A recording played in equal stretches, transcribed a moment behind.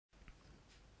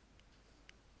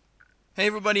Hey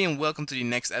everybody, and welcome to the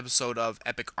next episode of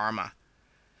EPIC ARMA.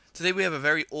 Today we have a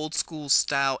very old school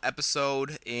style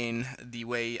episode in the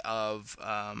way of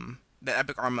that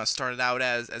EPIC ARMA started out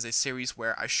as a series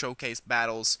where I showcased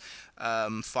battles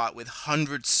fought with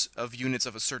hundreds of units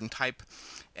of a certain type.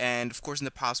 And of course in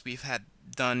the past we've had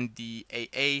done the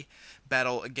AA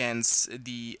battle against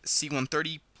the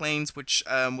C-130 planes, which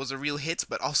was a real hit,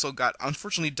 but also got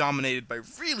unfortunately dominated by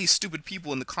really stupid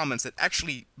people in the comments that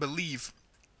actually believe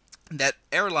that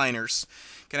airliners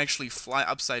can actually fly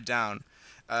upside down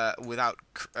without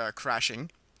crashing,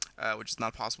 which is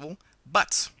not possible.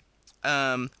 But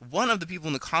one of the people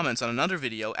in the comments on another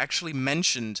video actually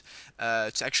mentioned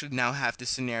to actually now have this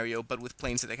scenario, but with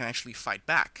planes that they can actually fight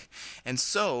back. And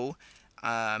so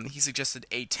he suggested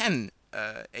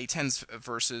A10's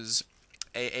versus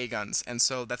AA guns, and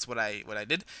so that's what I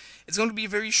did. It's going to be a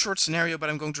very short scenario, but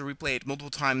I'm going to replay it multiple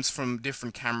times from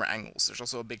different camera angles. There's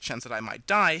also a big chance that I might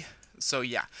die. So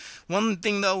yeah, one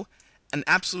thing though, an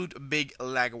absolute big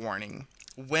lag warning.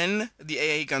 When the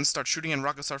AA guns start shooting and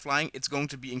rockets start flying, it's going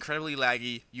to be incredibly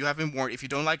laggy. You have been warned. If you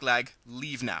don't like lag,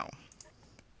 leave now.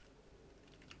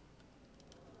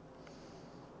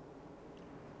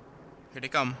 Here they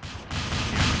come.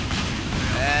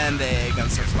 And the AA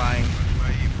guns start flying.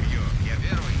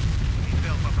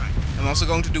 I'm also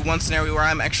going to do one scenario where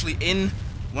I'm actually in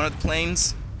one of the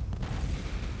planes.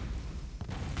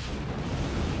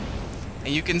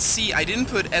 And you can see I didn't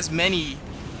put as many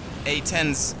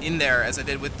A10's in there as I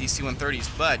did with the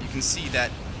C-130s, but you can see that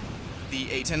the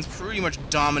A10's pretty much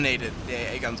dominated the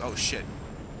AA guns. Oh shit.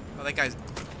 Oh, that guy's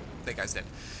dead.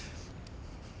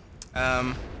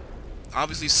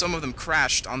 Obviously some of them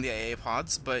crashed on the AA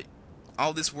pods, but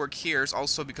all this work here is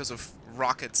also because of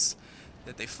rockets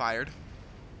that they fired.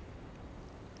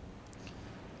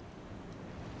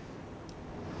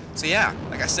 So yeah,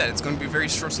 like I said, it's going to be a very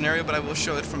short scenario, but I will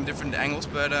show it from different angles.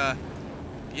 But yeah,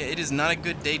 it is not a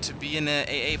good day to be an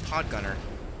AA pod gunner,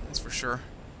 that's for sure.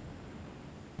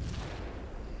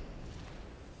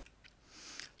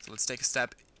 So let's take a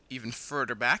step even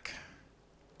further back.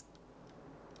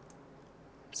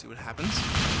 See what happens.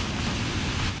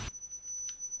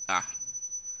 Ah,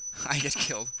 I get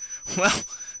killed. Well,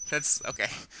 that's okay.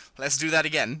 Let's do that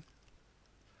again.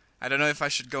 I don't know if I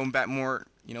should go back more.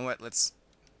 You know what? Let's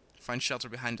find shelter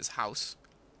behind this house.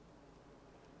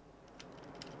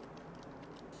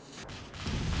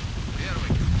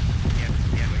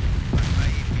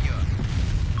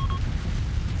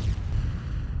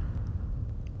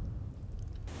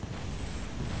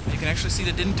 You can actually see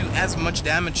that didn't do as much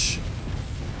damage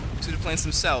to the planes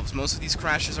themselves. Most of these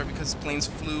crashes are because planes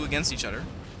flew against each other.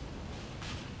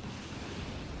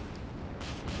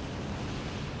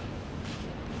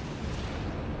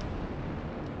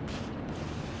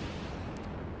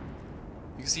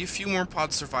 You can see a few more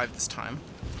pods survive this time.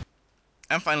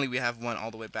 And finally we have one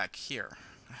all the way back here.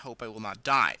 I hope I will not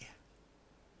die.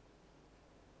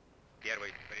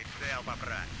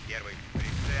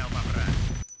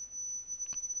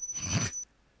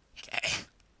 Okay.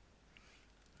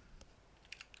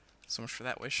 So much for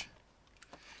that wish.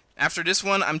 After this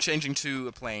one, I'm changing to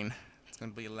a plane. It's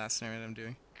going to be the last scenario that I'm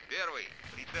doing.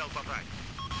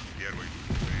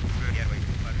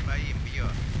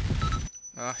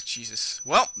 Oh, Jesus.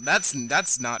 Well, that's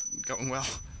not going well.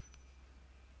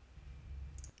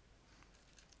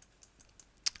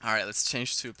 Alright, let's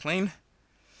change to a plane.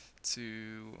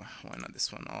 Why not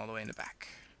this one? All the way in the back.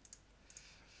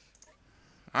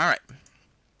 Alright.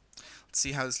 Let's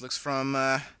see how this looks from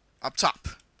up top.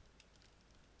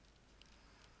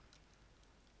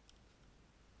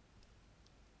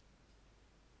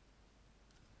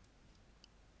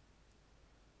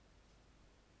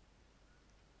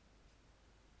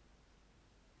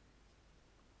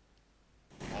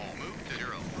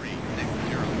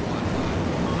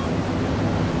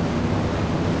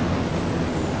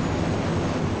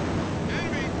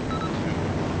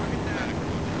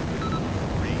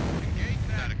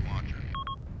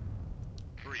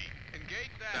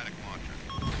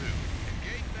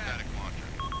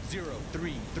 Zero,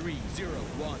 3, 3, 0,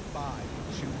 1, 5.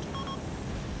 Shoot.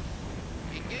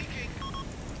 Engaging.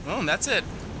 Well, and that's it.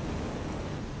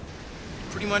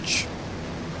 Pretty much.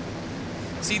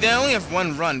 See, they only have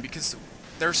one run because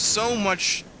there's so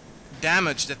much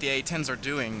damage that the A10's are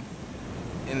doing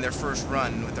in their first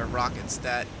run with their rockets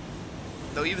that,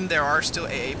 though even there are still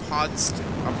AA pods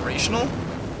operational,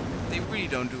 they really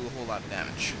don't do a whole lot of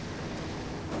damage.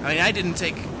 I mean, I didn't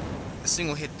take a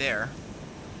single hit there.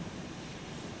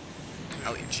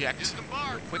 I'll eject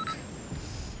real quick.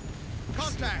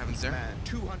 Contact! Happens there. Man,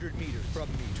 200 meters from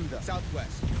me to the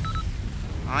southwest.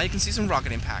 You can see some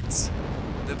rocket impacts.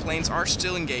 The planes are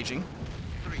still engaging.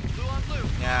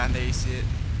 Yeah, there you see it.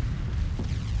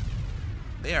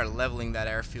 They are leveling that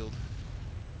airfield.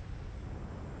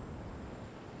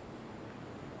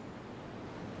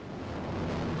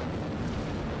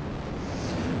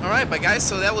 Alright, but guys,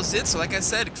 so that was it. So like I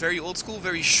said, very old school,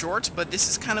 very short, but this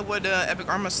is kind of what Epic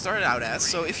Arma started out as.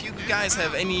 So if you guys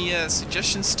have any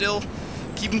suggestions still,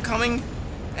 keep them coming.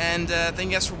 And thank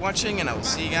you guys for watching, and I will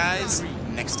see you guys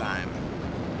next time.